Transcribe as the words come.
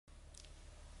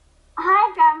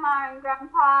and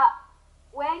Grandpa.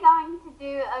 We're going to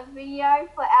do a video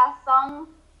for our song,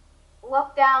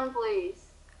 Lockdown Blues.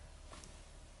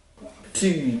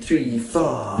 2, 3,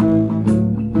 4. I'm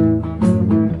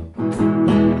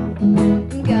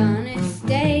gonna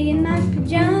stay in my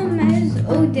pajamas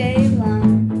all day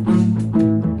long.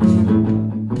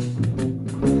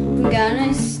 I'm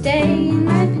gonna stay in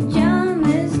my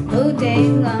pajamas all day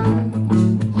long.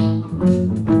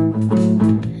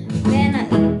 Then I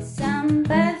eat some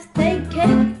birthday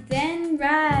cake, then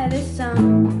write a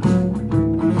song.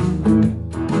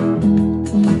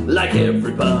 Like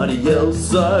everybody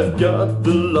else, I've got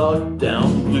the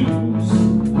lockdown blues.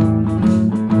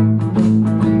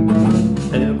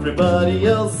 Everybody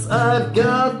else, I've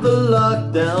got the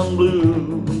lockdown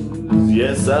blues.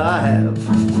 Yes, I have.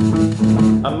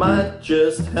 I might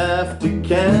just have to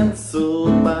cancel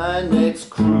my next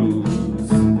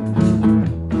cruise.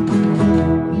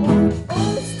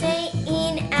 We'll stay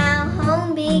in our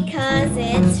home because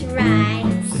it's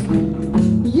right.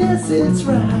 Yes, it's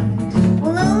right.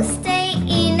 We'll all stay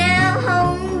in our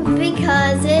home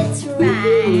because it's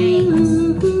right.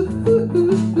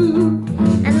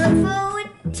 And look forward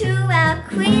to our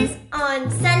quiz on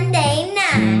Sunday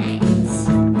nights.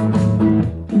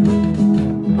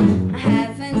 I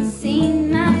haven't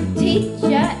seen my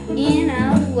teacher in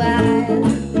a while.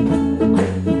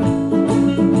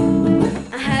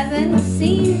 I haven't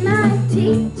seen my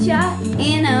teacher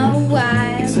in a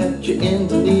while. Except your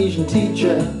Indonesian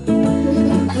teacher.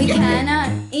 We cannot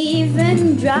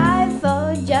even drive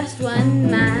for just 1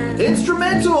 mile.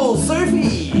 Instrumental,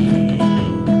 Sophie!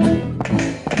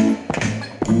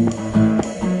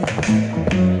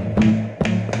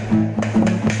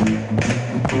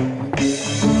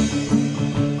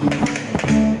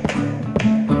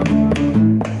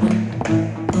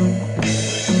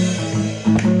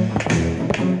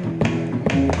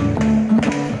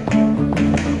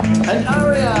 And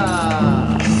aria!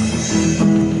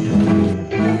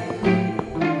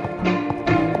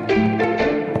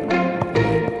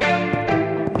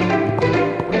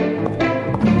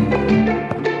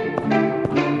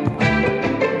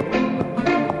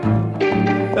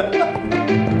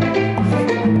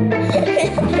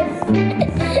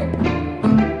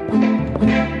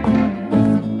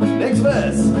 Next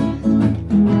verse.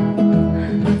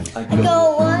 I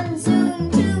go on Zoom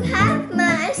to have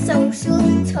my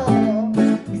social talks.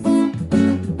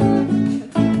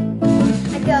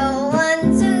 I go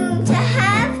on Zoom to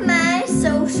have my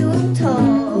social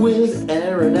talks. With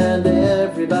Aaron and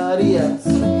everybody else.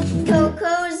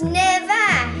 Coco's never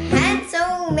had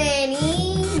so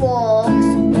many walks.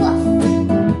 Woof.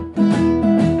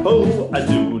 Oh, I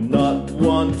do not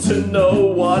want to know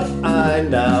what I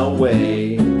now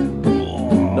weigh.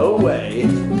 No way.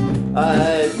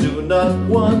 I do not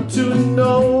want to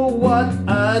know what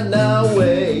I now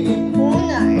weigh. Oh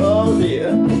no. Oh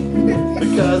dear.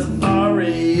 Because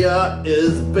Aria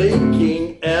is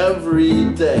baking every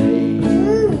day.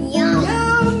 Yum. Yum.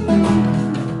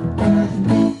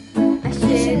 I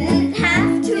shouldn't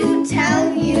have to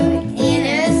tell you in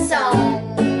a song.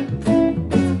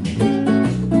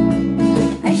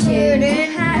 I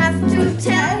shouldn't have to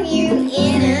tell you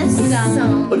in a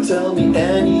song. Oh, tell me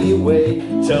anyway.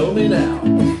 Tell me now.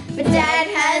 But Dad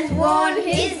has worn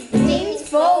his jeans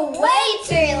for way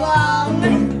too long.